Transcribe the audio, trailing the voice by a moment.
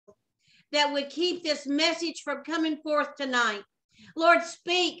that would keep this message from coming forth tonight. Lord,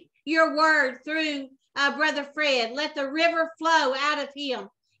 speak your word through Brother Fred. Let the river flow out of him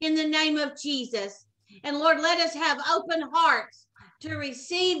in the name of Jesus. And Lord, let us have open hearts to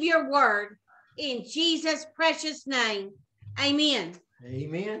receive your word in Jesus' precious name. Amen.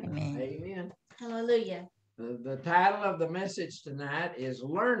 Amen. Amen. Amen. Hallelujah. The title of the message tonight is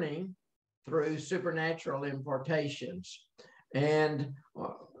Learning Through Supernatural Impartations. And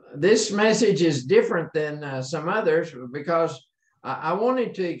this message is different than some others because I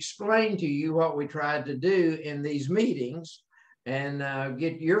wanted to explain to you what we tried to do in these meetings and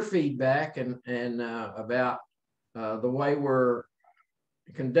get your feedback and about the way we're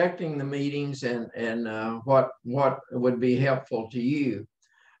conducting the meetings and what would be helpful to you.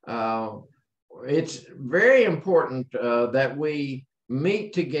 It's very important that we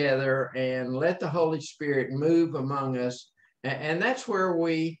meet together and let the Holy Spirit move among us. And that's where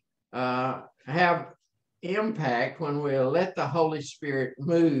we have impact, when we let the Holy Spirit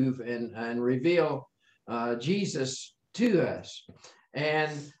move and reveal Jesus to us.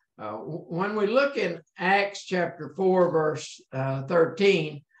 And when we look in Acts chapter 4, verse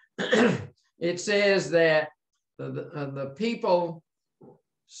 13, it says that the people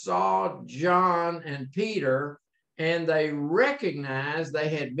saw John and Peter, and they recognized they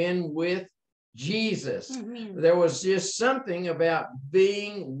had been with Jesus. Amen. There was just something about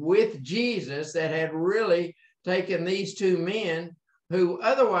being with Jesus that had really taken these two men who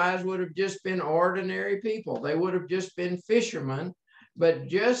otherwise would have just been ordinary people. They would have just been fishermen, but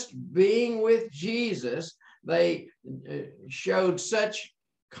just being with Jesus, they showed such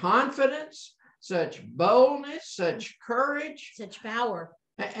confidence, such boldness, such courage, such power.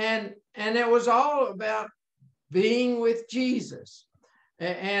 And it was all about being with Jesus.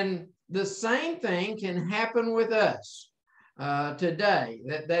 And the same thing can happen with us today,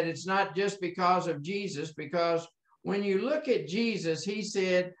 that it's not just because of Jesus, because when you look at Jesus, he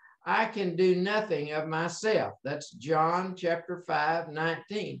said, I can do nothing of myself. That's John chapter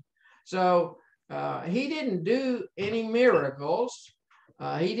 5:19. So he didn't do any miracles.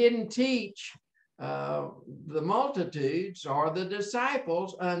 He didn't teach the multitudes or the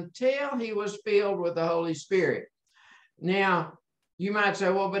disciples until he was filled with the Holy Spirit. Now, you might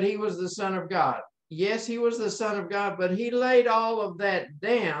say, well, but he was the Son of God. Yes, he was the Son of God, but he laid all of that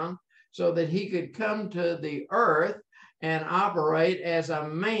down so that he could come to the earth and operate as a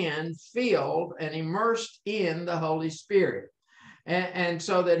man filled and immersed in the Holy Spirit. And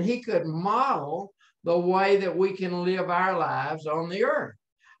so that he could model the way that we can live our lives on the earth.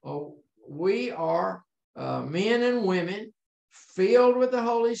 We are men and women filled with the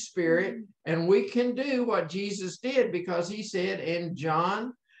Holy Spirit, and we can do what Jesus did, because he said in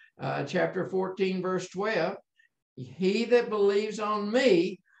John chapter 14, verse 12, he that believes on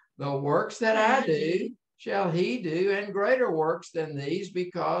me, the works that I do, shall he do, and greater works than these,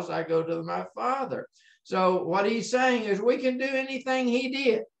 because I go to my Father. So what he's saying is we can do anything he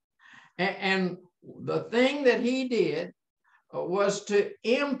did. And the thing that he did was to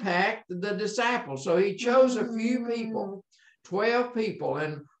impact the disciples. So he chose a few people, 12 people,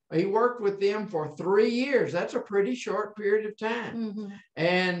 and he worked with them for 3 years. That's a pretty short period of time.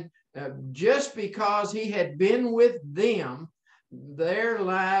 And just because he had been with them, their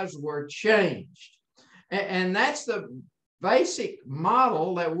lives were changed. And that's the basic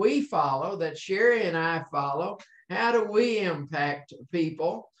model that we follow, that Sherry and I follow. How do we impact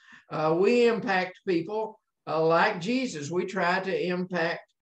people? We impact people like Jesus. We try to impact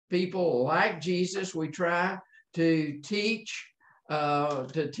people like Jesus. We try to teach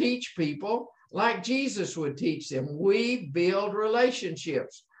people like Jesus would teach them. We build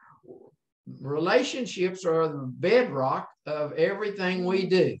relationships. Relationships are the bedrock of everything we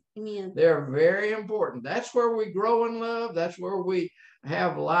do. Amen. They're very important. That's where we grow in love. That's where we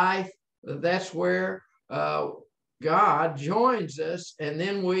have life. That's where God joins us, and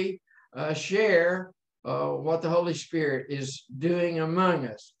then we share what the Holy Spirit is doing among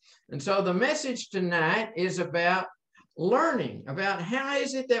us. And so the message tonight is about learning, about how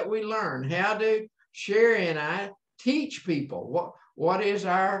is it that we learn? How do Sherry and I teach people? What is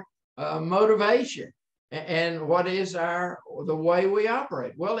our motivation? And what is the way we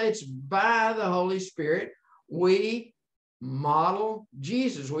operate? Well, it's by the Holy Spirit. We model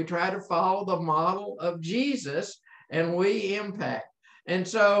Jesus. We try to follow the model of Jesus, and we impact. And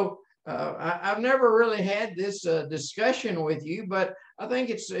so I've never really had this discussion with you, but I think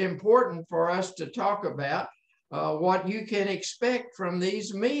it's important for us to talk about what you can expect from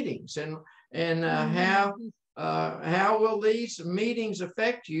these meetings, and how will these meetings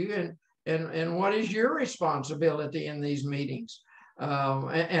affect you, and what is your responsibility in these meetings.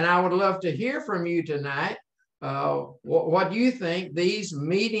 And I would love to hear from you tonight. What you think these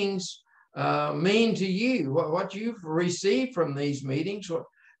meetings mean to you, what you've received from these meetings.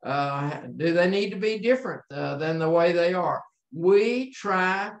 Do they need to be different than the way they are? We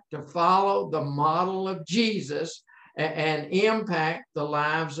try to follow the model of Jesus and impact the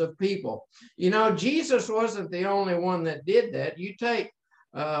lives of people. You know, Jesus wasn't the only one that did that. You take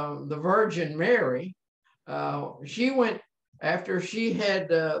the Virgin Mary. She went after she had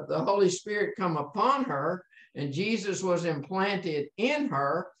the Holy Spirit come upon her and Jesus was implanted in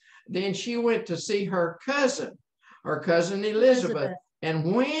her. Then she went to see her cousin Elizabeth.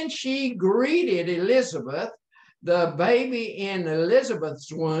 And when she greeted Elizabeth, the baby in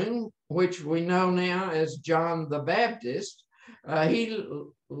Elizabeth's womb, which we know now as John the Baptist, he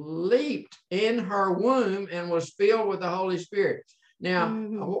leaped in her womb and was filled with the Holy Spirit. Now,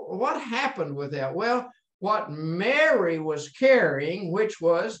 what happened with that? Well, what Mary was carrying, which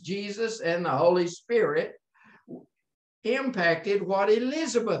was Jesus and the Holy Spirit, impacted what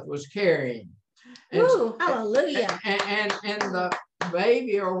Elizabeth was carrying. Ooh, hallelujah. And the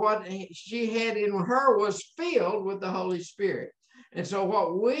baby, or what she had in her, was filled with the Holy Spirit. And so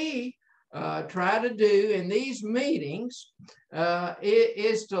what we try to do in these meetings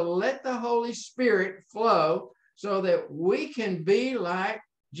is to let the Holy Spirit flow so that we can be like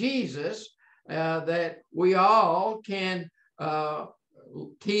Jesus, that we all can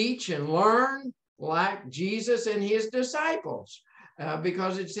teach and learn like Jesus and his disciples.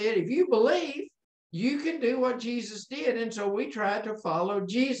 Because it said, if you believe, you can do what Jesus did. And so we try to follow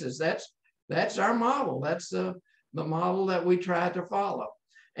Jesus. That's our model. That's the model that we try to follow.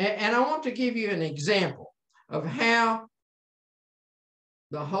 And I want to give you an example of how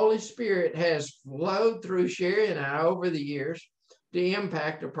the Holy Spirit has flowed through Sherry and I over the years to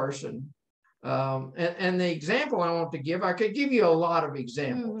impact a person. And the example I want to give, I could give you a lot of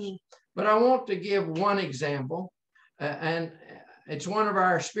examples, but I want to give one example. And it's one of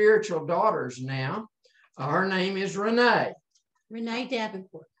our spiritual daughters now. Her name is Renee. Renee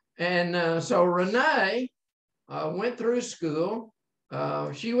Davenport. And so Renee went through school.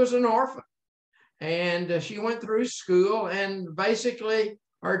 She was an orphan. And she went through school, and basically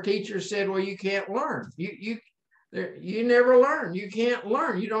our teacher said, well, you can't learn. You never learn. You can't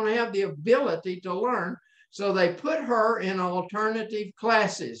learn. You don't have the ability to learn. So they put her in alternative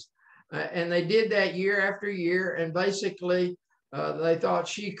classes. And they did that year after year. And basically, they thought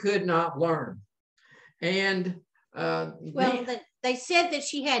she could not learn. And they said that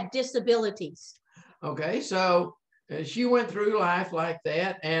she had disabilities. Okay, so she went through life like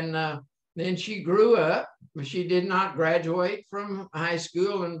that. And then she grew up. She did not graduate from high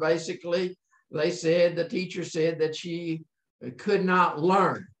school. And basically, the teacher said that she could not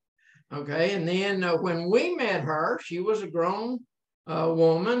learn. Okay, and then when we met her, she was a grown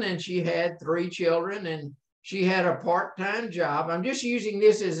woman, and she had 3 children, and she had a part-time job. I'm just using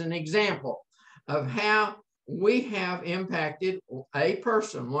this as an example of how we have impacted a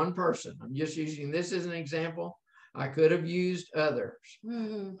person, one person. I'm just using this as an example. I could have used others.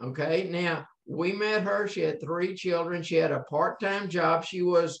 Okay, now we met her. She had 3 children. She had a part-time job. She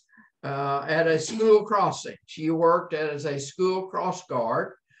was at a school crossing. She worked as a school cross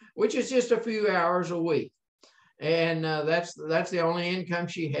guard, which is just a few hours a week. And that's the only income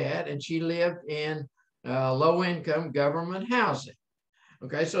she had. And she lived in low-income government housing.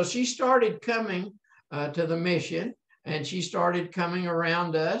 Okay, so she started coming to the mission, and she started coming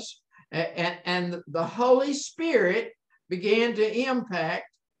around us. And the Holy Spirit began to impact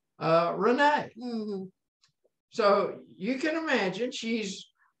Renee. So you can imagine, she's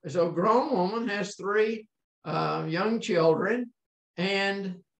a grown woman, has 3 young children,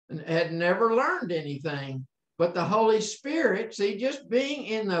 and had never learned anything. But the Holy Spirit, see, just being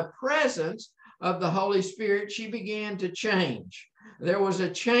in the presence of the Holy Spirit, she began to change. There was a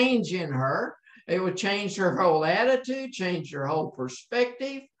change in her. It would change her whole attitude, change her whole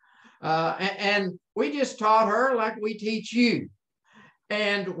perspective. And we just taught her like we teach you.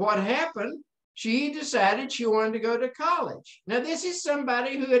 And what happened, she decided she wanted to go to college. Now, this is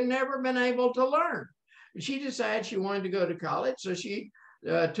somebody who had never been able to learn. She decided she wanted to go to college, so she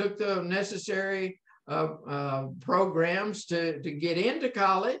took the necessary programs to get into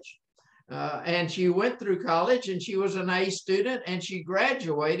college. And she went through college, and she was an A student, and she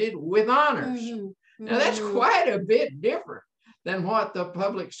graduated with honors. Now, that's quite a bit different than what the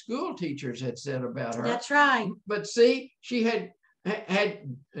public school teachers had said about her. That's right. But see, she had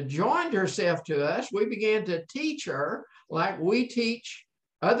joined herself to us. We began to teach her like we teach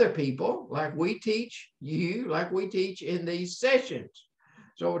other people, like we teach you, like we teach in these sessions.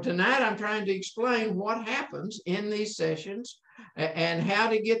 So tonight I'm trying to explain what happens in these sessions and how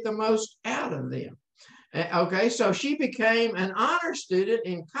to get the most out of them. Okay, so she became an honor student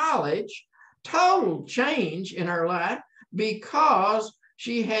in college, total change in her life because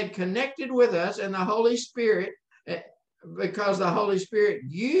she had connected with us and the Holy Spirit, because the Holy Spirit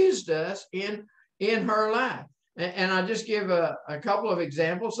used us in her life. And I'll just give a couple of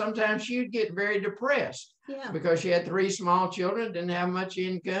examples. Sometimes she'd get very depressed because she had 3 small children, didn't have much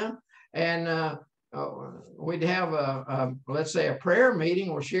income. And we'd have let's say a prayer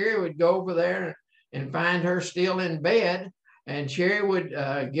meeting where Sherry would go over there and find her still in bed. And Sherry would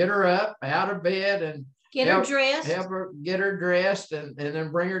get her up out of bed and help her get her dressed and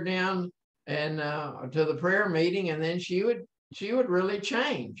then bring her down and to the prayer meeting. And then she would really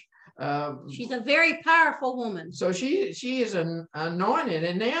change. She's a very powerful woman. So she is anointed,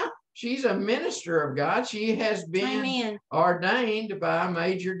 and now she's a minister of God. She has been ordained by a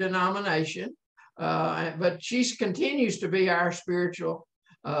major denomination, but she continues to be our spiritual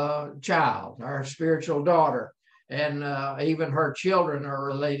child, our spiritual daughter, and even her children are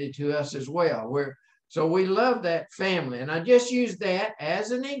related to us as well. So we love that family, and I just use that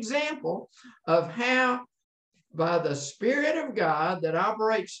as an example of how, by the Spirit of God that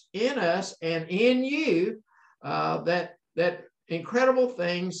operates in us and in you, that incredible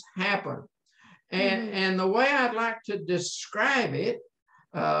things happen. And the way I'd like to describe it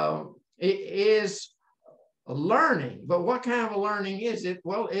is learning. But what kind of a learning is it?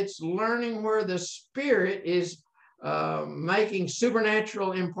 Well, it's learning where the Spirit is making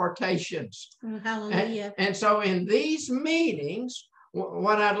supernatural impartations. Hallelujah. And so in these meetings,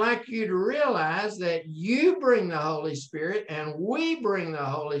 what I'd like you to realize that you bring the Holy Spirit and we bring the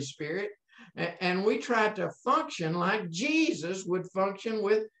Holy Spirit, and we try to function like Jesus would function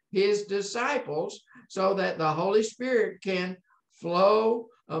with his disciples, so that the Holy Spirit can flow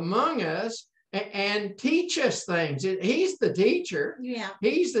among us and teach us things. He's the teacher. Yeah.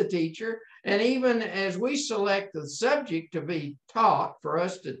 He's the teacher. And even as we select the subject to be taught for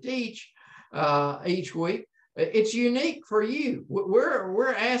us to teach each week, it's unique for you.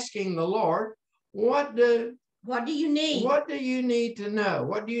 We're asking the Lord, what do you need? What do you need to know?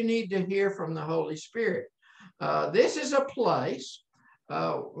 What do you need to hear from the Holy Spirit? This is a place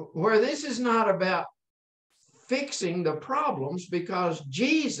where this is not about fixing the problems, because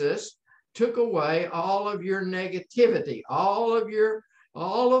Jesus took away all of your negativity. All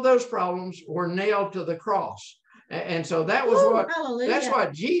of those problems were nailed to the cross. And so that was that's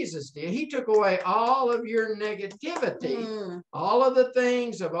what Jesus did. He took away all of your negativity, all of the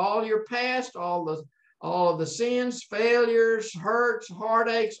things of all your past, all of the sins, failures, hurts,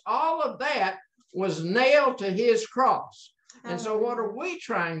 heartaches, all of that was nailed to his cross. And so what are we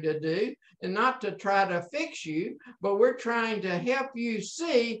trying to do? And not to try to fix you, but we're trying to help you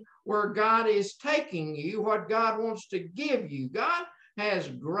see where God is taking you, what God wants to give you. God has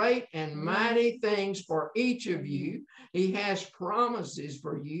great and mighty things for each of you. He has promises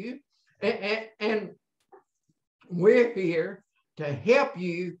for you. And we're here to help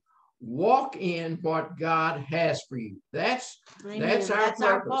you walk in what God has for you. That's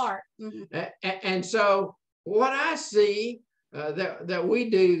our part. And so what I see that we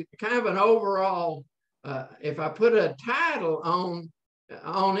do, kind of an overall, if I put a title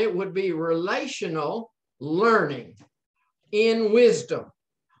on it, would be relational learning in wisdom.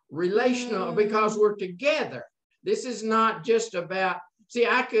 Relational, because we're together. This is not just about, see,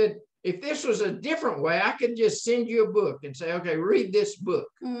 if this was a different way, I could just send you a book and say, okay, read this book.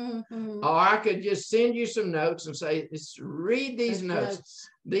 Or I could just send you some notes and say, read these notes.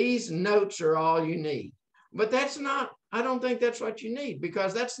 These notes are all you need. But I don't think that's what you need,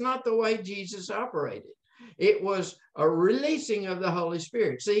 because that's not the way Jesus operated. It was a releasing of the Holy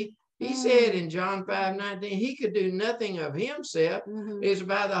Spirit. See, he said in John 5:19, he could do nothing of himself, is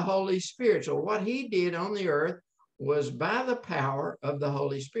by the Holy Spirit. So what he did on the earth was by the power of the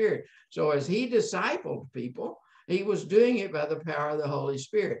Holy Spirit. So as he discipled people, he was doing it by the power of the Holy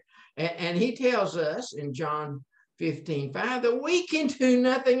Spirit. And he tells us in John 15:5 that we can do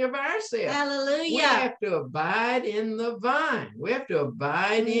nothing of ourselves. Hallelujah. We have to abide in the vine. We have to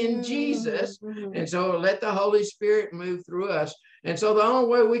abide in Jesus. And so let the Holy Spirit move through us. And so the only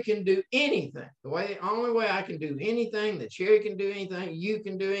way we can do anything, the only way I can do anything, that Sherry can do anything, you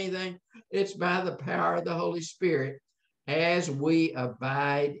can do anything, it's by the power of the Holy Spirit as we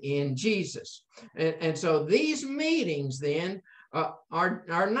abide in Jesus. And so these meetings then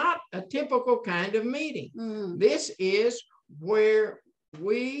are not a typical kind of meeting. This is where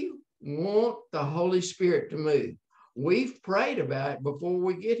we want the Holy Spirit to move. We've prayed about it before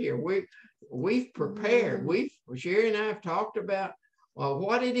we get here. We've prepared. Sherry and I have talked about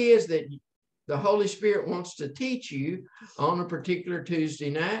what it is that the Holy Spirit wants to teach you on a particular Tuesday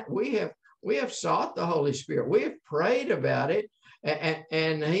night, we have sought the Holy Spirit. We have prayed about it,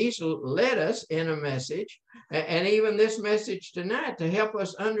 and He's led us in a message, and even this message tonight, to help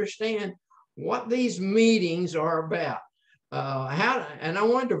us understand what these meetings are about. And I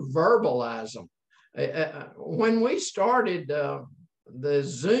wanted to verbalize them. When we started the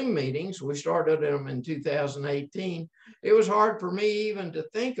Zoom meetings, we started them in 2018. It was hard for me even to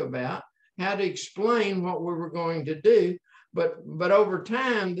think about how to explain what we were going to do. But over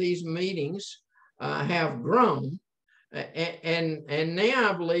time, these meetings have grown. And now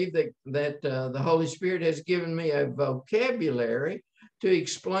I believe that the Holy Spirit has given me a vocabulary to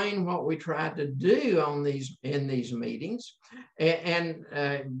explain what we try to do in these meetings.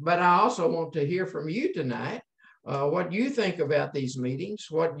 But I also want to hear from you tonight, what you think about these meetings,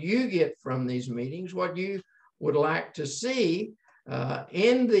 what you get from these meetings, what you would like to see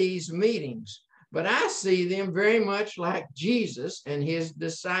in these meetings. But I see them very much like Jesus and his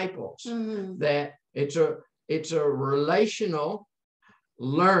disciples, that it's a relational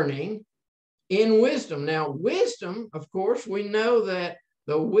learning in wisdom. Now, wisdom, of course, we know that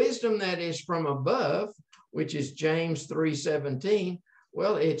the wisdom that is from above, which is James 3:17,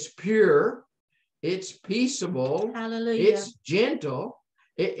 well, it's pure, it's peaceable, Hallelujah. it's gentle,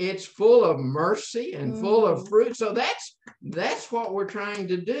 it's full of mercy and full of fruit. So that's what we're trying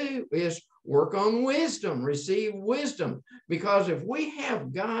to do, is work on wisdom, receive wisdom. Because if we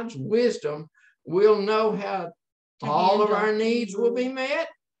have God's wisdom, we'll know how all of our needs will be met,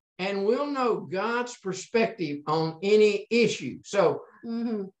 and we'll know God's perspective on any issue. So,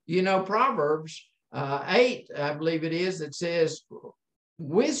 Proverbs 8, I believe it is, it says,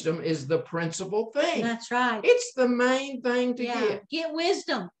 wisdom is the principal thing. That's right. It's the main thing to get. Get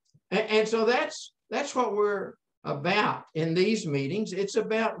wisdom. And so that's what we're about in these meetings. It's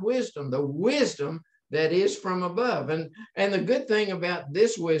about wisdom, the wisdom that is from above. And the good thing about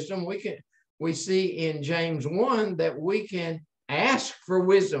this wisdom, we see in James 1 that we can ask for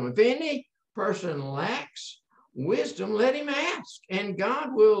wisdom. If any person lacks wisdom, let him ask, and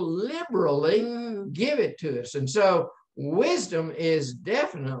God will liberally give it to us. And so wisdom is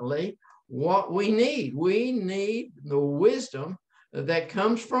definitely what we need. We need the wisdom that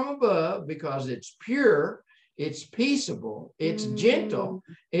comes from above, because it's pure, it's peaceable, it's gentle,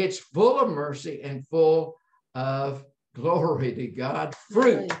 it's full of mercy, and full of, glory to God,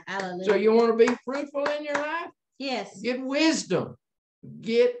 fruit. Hallelujah. So you want to be fruitful in your life? Yes. Get wisdom.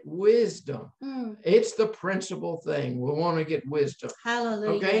 Get wisdom. It's the principal thing. We want to get wisdom.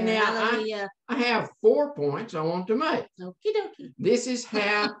 Hallelujah. Okay, now Hallelujah. I have 4 points I want to make. Okie dokie. This is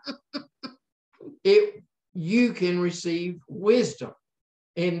how you can receive wisdom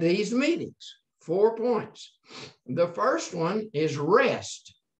in these meetings. 4 points. The first one is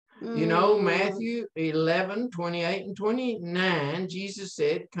rest. Matthew 11:28 and 29, Jesus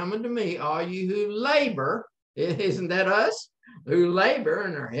said, "Come unto me, all you who labor," isn't that us? Who labor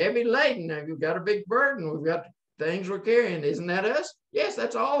and are heavy laden. Now, you've got a big burden. We've got things we're carrying. Isn't that us? Yes,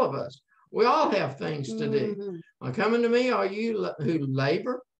 that's all of us. We all have things to do. Come unto me, all you who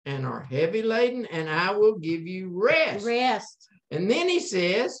labor and are heavy laden, and I will give you rest. Rest. And then he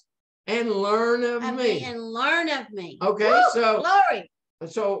says, and learn of me. And learn of me. Okay, Woo, so glory.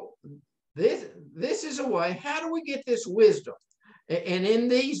 So this is a way. How do we get this wisdom? And in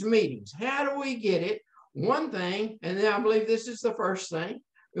these meetings, how do we get it? One thing, and then I believe this is the first thing,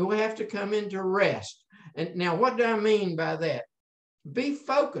 we have to come into rest. And now, what do I mean by that? Be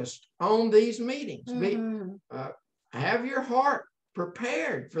focused on these meetings. Have your heart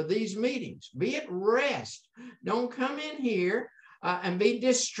prepared for these meetings. Be at rest. Don't come in here and be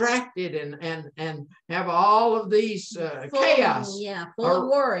distracted and have all of these chaos. Full of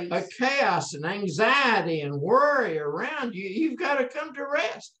worries. Chaos and anxiety and worry around you. You've got to come to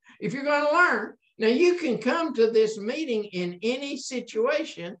rest if you're going to learn. Now, you can come to this meeting in any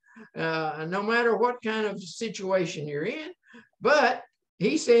situation, no matter what kind of situation you're in. But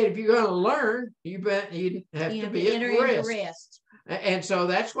he said, if you're going to learn, you have to be at rest. And so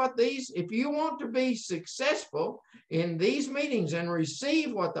that's what if you want to be successful in these meetings and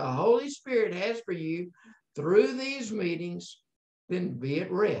receive what the Holy Spirit has for you through these meetings, then be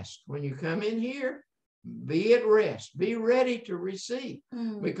at rest. When you come in here, be at rest. Be ready to receive,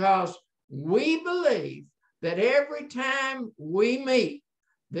 because we believe that every time we meet,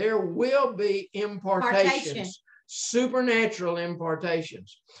 there will be impartations. Supernatural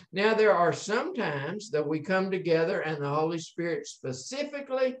impartations. Now, there are some times that we come together and the Holy Spirit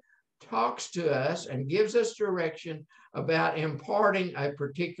specifically talks to us and gives us direction about imparting a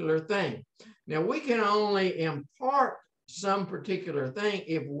particular thing. Now, we can only impart some particular thing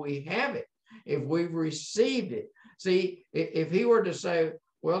if we have it. if we've received it. See, if he were to say,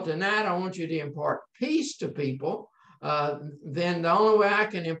 well, tonight I want you to impart peace to people, then the only way I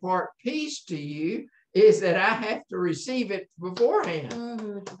can impart peace to you is that I have to receive it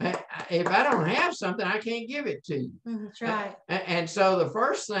beforehand. If I don't have something, I can't give it to you. That's right. And so the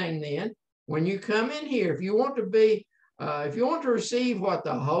first thing then, when you come in here, if you want to receive what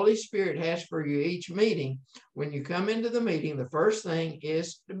the Holy Spirit has for you each meeting, when you come into the meeting, the first thing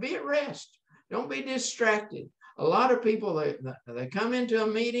is to be at rest. Don't be distracted. A lot of people, they come into a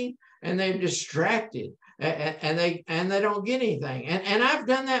meeting and they're distracted and they don't get anything. And I've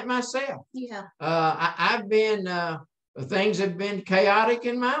done that myself. Yeah. I've been, things have been chaotic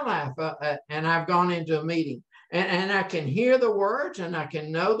in my life, and I've gone into a meeting. And I can hear the words, and I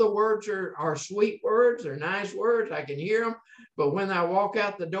can know the words are sweet words, they're nice words, I can hear them. But when I walk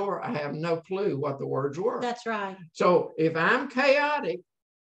out the door, I have no clue what the words were. That's right. So if I'm chaotic,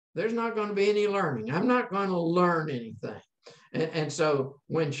 there's not going to be any learning. I'm not going to learn anything. And so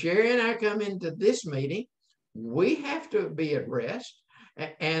when Sherry and I come into this meeting, we have to be at rest.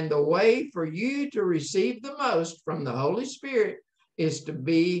 And the way for you to receive the most from the Holy Spirit is to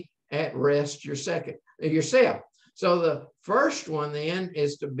be at rest yourself. So the first one then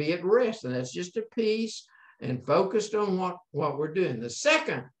is to be at rest, and that's just at peace and focused on what we're doing. The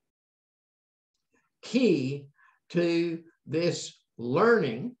second key to this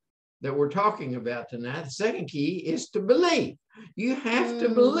learning that we're talking about tonight, the second key is to believe. You have to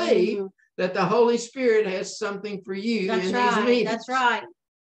believe that the Holy Spirit has something for you in these meetings. That's right.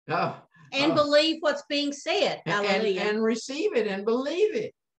 And believe what's being said. And receive it and believe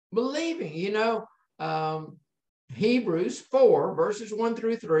it. Believing, Hebrews 4 verses 1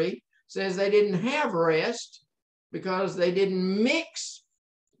 through 3 says they didn't have rest because they didn't mix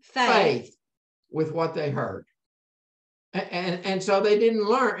faith with what they heard. And so they didn't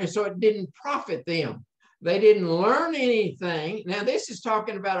learn, and so it didn't profit them. They didn't learn anything. Now, this is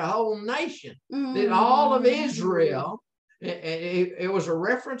talking about a whole nation, that all of Israel, it was a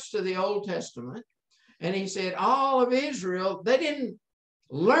reference to the Old Testament, and he said all of Israel, they didn't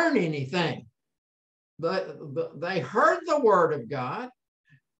learn anything. But they heard the word of God.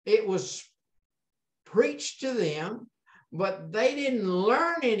 It was preached to them, but they didn't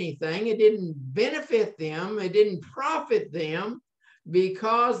learn anything. It didn't benefit them. It didn't profit them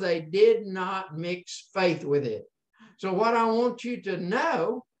because they did not mix faith with it. So what I want you to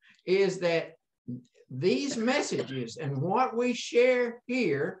know is that these messages and what we share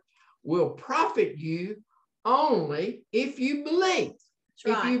here will profit you only if you believe.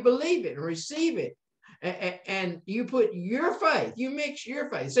 If you believe it and receive it. And you put your faith, you mix your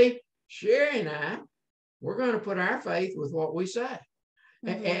faith. See, Sherry and I, we're going to put our faith with what we say.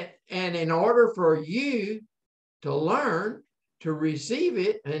 And in order for you to learn, to receive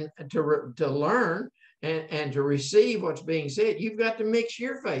it, and to learn and to receive what's being said, you've got to mix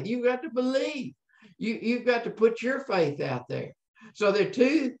your faith. You've got to believe. You've got to put your faith out there. So there are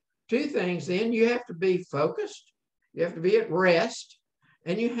two things then. You have to be focused. You have to be at rest.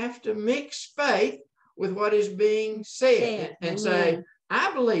 And you have to mix faith with what is being said and say,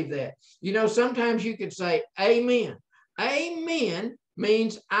 I believe that. Sometimes you could say, amen. Amen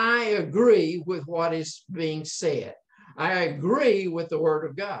means I agree with what is being said. I agree with the word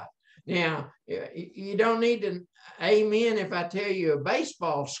of God. Now, you don't need to amen if I tell you a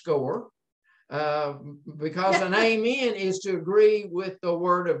baseball score, because an amen is to agree with the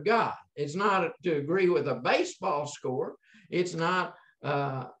word of God. It's not to agree with a baseball score. It's not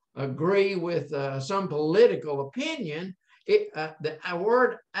agree with some political opinion. The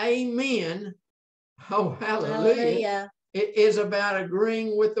word amen, oh, hallelujah, it is about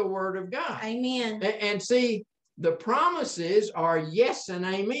agreeing with the word of God. Amen. And see, the promises are yes and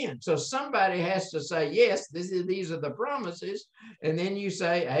amen. So somebody has to say, yes, these are the promises. And then you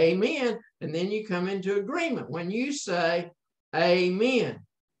say amen. And then you come into agreement. When you say amen,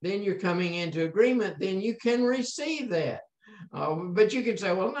 then you're coming into agreement. Then you can receive that. But you can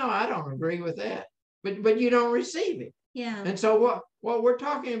say, well, no, I don't agree with that. But you don't receive it. Yeah. And so what we're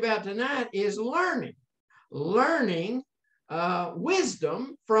talking about tonight is learning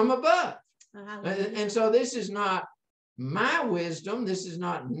wisdom from above. And so this is not my wisdom. This is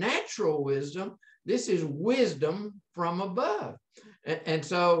not natural wisdom. This is wisdom from above. And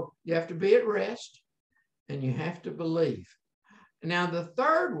so you have to be at rest and you have to believe. Now, the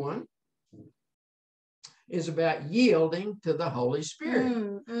third one is about yielding to the Holy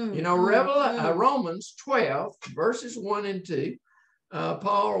Spirit. Romans 12, verses 1 and 2,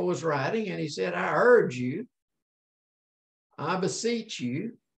 Paul was writing and he said, I urge you, I beseech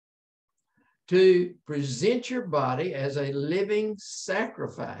you, to present your body as a living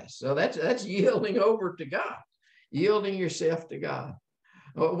sacrifice. So that's yielding over to God, yielding yourself to God.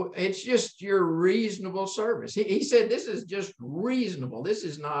 It's just your reasonable service. He said this is just reasonable. This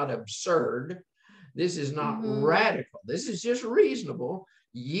is not absurd. This is not radical. This is just reasonable.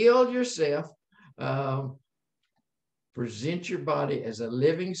 Yield yourself. Present your body as a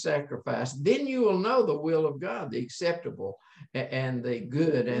living sacrifice. Then you will know the will of God, the acceptable and the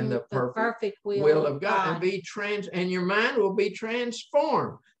good and the perfect will of God. And your mind will be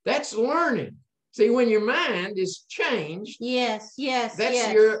transformed. That's learning. See, when your mind is changed, that's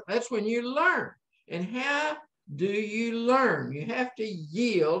when you learn. And how do you learn? You have to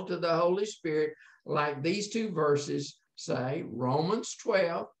yield to the Holy Spirit, like these two verses say, Romans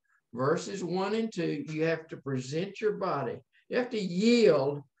 12, verses 1 and 2. You have to present your body. You have to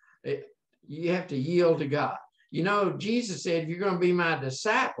yield. You have to yield to God. You know, Jesus said, if you're going to be my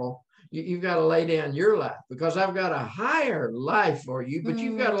disciple, you've got to lay down your life, because I've got a higher life for you, but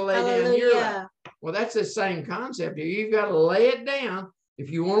you've got to lay down your life. Well, that's the same concept here. You've got to lay it down if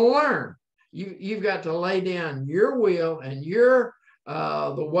you want to learn. You've got to lay down your will and your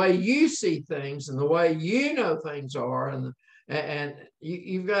the way you see things and the way you know things are, and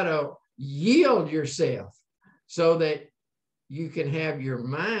you've got to yield yourself so that you can have your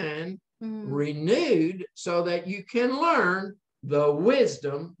mind renewed so that you can learn the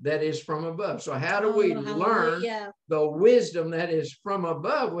wisdom that is from above. So how do we learn the wisdom that is from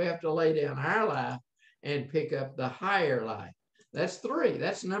above? We have to lay down our life and pick up the higher life. That's 3.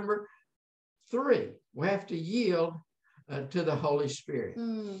 That's number 3. We have to yield to the Holy Spirit.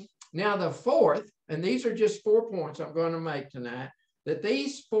 Now the 4th, and these are just 4 points I'm going to make tonight, that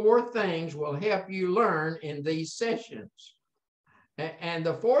these 4 things will help you learn in these sessions. And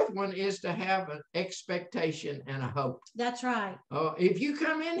the 4th one is to have an expectation and a hope. That's right. If you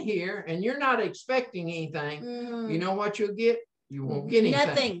come in here and you're not expecting anything, you know what you'll get? You won't get anything.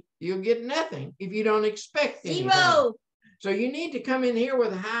 Nothing. You'll get nothing if you don't expect anything. Zero. So you need to come in here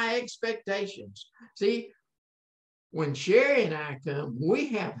with high expectations. See, when Sherry and I come, we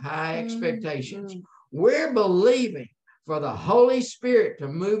have high expectations. We're believing for the Holy Spirit to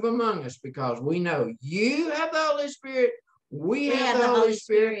move among us, because we know you have the Holy Spirit. We have the Holy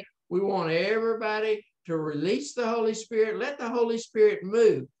Spirit. We want everybody to release the Holy Spirit. Let the Holy Spirit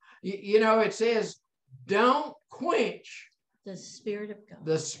move. You know, it says, don't quench the Spirit of God.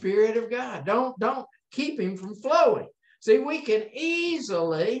 The Spirit of God. Don't keep him from flowing. See, we can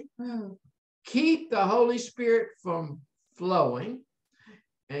easily keep the Holy Spirit from flowing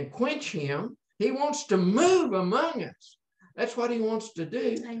and quench him. He wants to move among us. That's what he wants to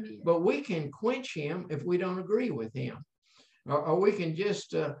do. Amen. But we can quench him if we don't agree with him. Or we can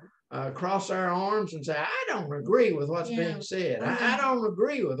just cross our arms and say, I don't agree with what's being said. I don't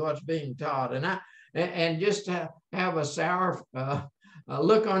agree with what's being taught. And just have a sour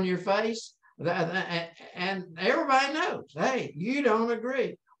look on your face. And everybody knows, hey, you don't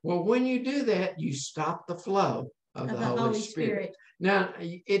agree. Well, when you do that, you stop the flow of the Holy Spirit. Now,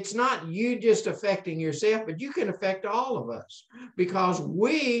 it's not you just affecting yourself, but you can affect all of us, because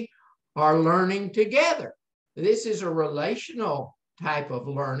we are learning together. This is a relational type of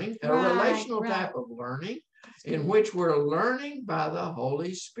learning, type of learning in which we're learning by the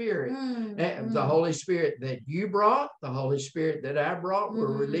Holy Spirit. The Holy Spirit that you brought, the Holy Spirit that I brought,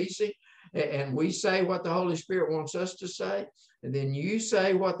 we're releasing. And we say what the Holy Spirit wants us to say. And then you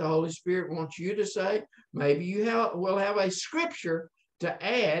say what the Holy Spirit wants you to say. Maybe you will have a scripture to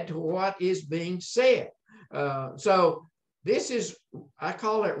add to what is being said. So this is, I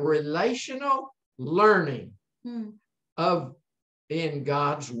call it relational learning in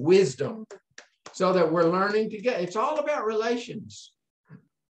God's wisdom, so that we're learning together. It's all about relationships,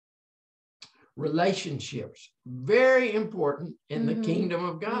 very important in the kingdom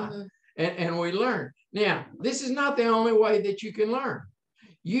of God. And we learn. Now, this is not the only way that you can learn.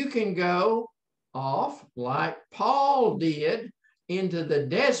 You can go off like Paul did into the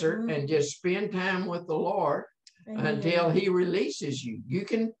desert and just spend time with the Lord until he releases you. You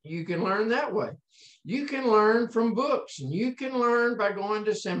can learn that way. You can learn from books, and you can learn by going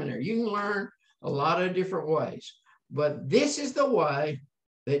to seminary. You can learn a lot of different ways. But this is the way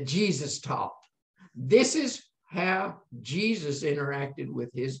that Jesus taught. This is how Jesus interacted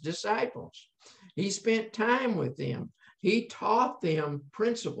with his disciples. He spent time with them. He taught them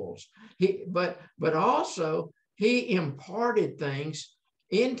principles. But also he imparted things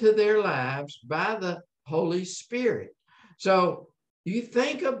into their lives by the Holy Spirit. So you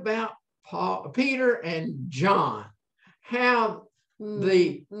think about Peter and John, how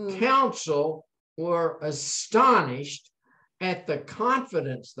the council were astonished at the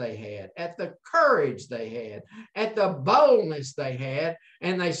confidence they had, at the courage they had, at the boldness they had.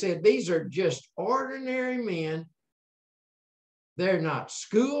 And they said, these are just ordinary men. They're not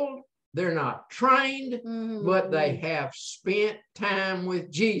schooled, they're not trained, but they have spent time with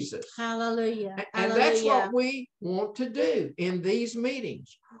Jesus. Hallelujah. And that's what we want to do in these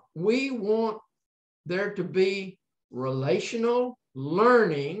meetings. We want there to be relational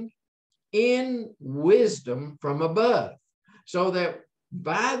learning in wisdom from above, so that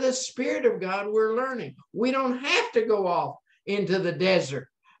by the Spirit of God, we're learning. We don't have to go off into the desert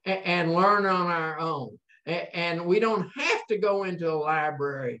and learn on our own. And we don't have to go into a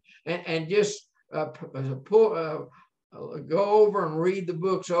library and just go over and read the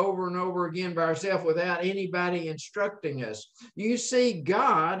books over and over again by ourselves without anybody instructing us. You see,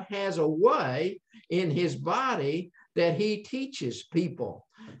 God has a way in his body that he teaches people.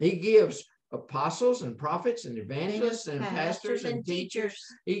 He gives apostles and prophets and evangelists and pastors and teachers.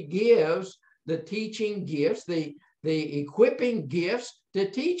 He gives the teaching gifts, the equipping gifts to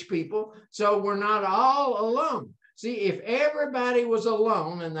teach people, so we're not all alone. See, if everybody was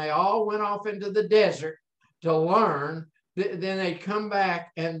alone and they all went off into the desert to learn, then they'd come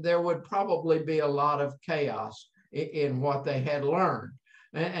back and there would probably be a lot of chaos in what they had learned.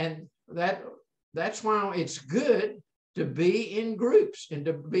 And that's why it's good to be in groups and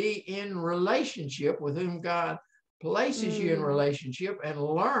to be in relationship with whom God places you in relationship and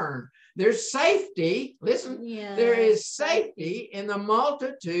learn. There's safety. Listen, there is safety in the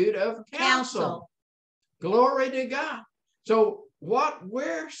multitude of counsel. Glory to God. So what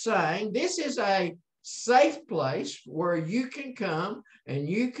we're saying, this is a safe place where you can come and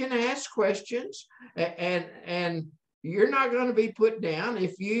you can ask questions, and you're not going to be put down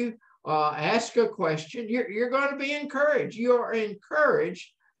if you ask a question. You're going to be encouraged. You are encouraged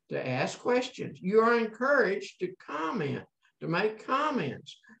to ask questions. You are encouraged to comment, to make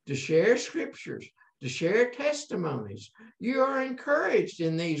comments, to share scriptures, to share testimonies. You are encouraged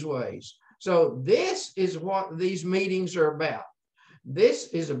in these ways. So this is what these meetings are about. This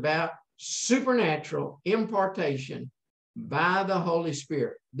is about supernatural impartation by the Holy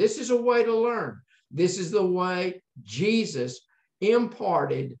Spirit. This is a way to learn. This is the way Jesus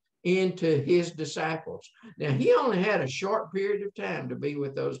imparted into his disciples. Now, he only had a short period of time to be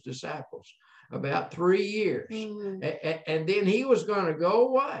with those disciples, about 3 years. And then he was going to go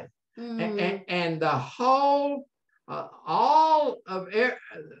away. And the whole, all of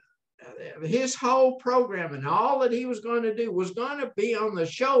his whole program and all that he was going to do was going to be on the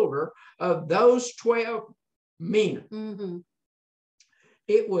shoulder of those 12 men.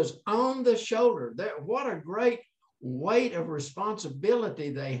 It was on the shoulder. What a great weight of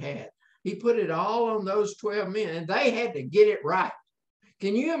responsibility they had. He put it all on those 12 men, and they had to get it right.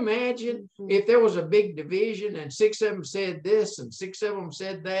 Can you imagine if there was a big division and 6 of them said this and 6 of them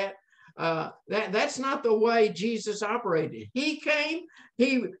said that? That's not the way Jesus operated. He came,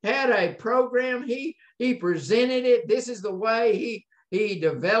 he had a program, he presented it. This is the way he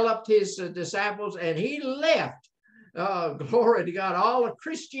developed his disciples, and he left. Glory to God, all of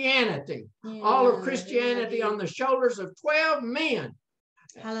Christianity, all of Christianity on the shoulders of 12 men.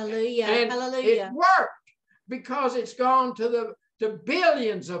 Hallelujah. And hallelujah. it worked because it's gone to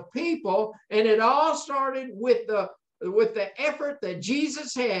billions of people, and it all started with the effort that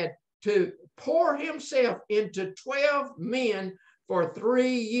Jesus had to pour himself into 12 men for 3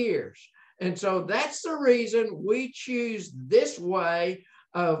 years. And so that's the reason we choose this way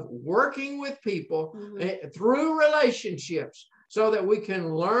of working with people through relationships, so that we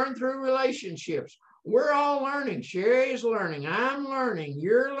can learn through relationships. We're all learning. Sherry is learning. I'm learning.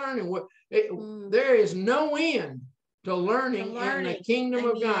 You're learning. There is no end to learning in the kingdom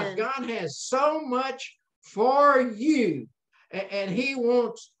of God. God has so much for you, and he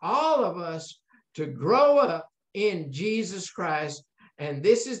wants all of us to grow up in Jesus Christ. And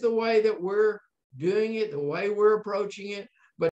this is the way that we're doing it, the way we're approaching it.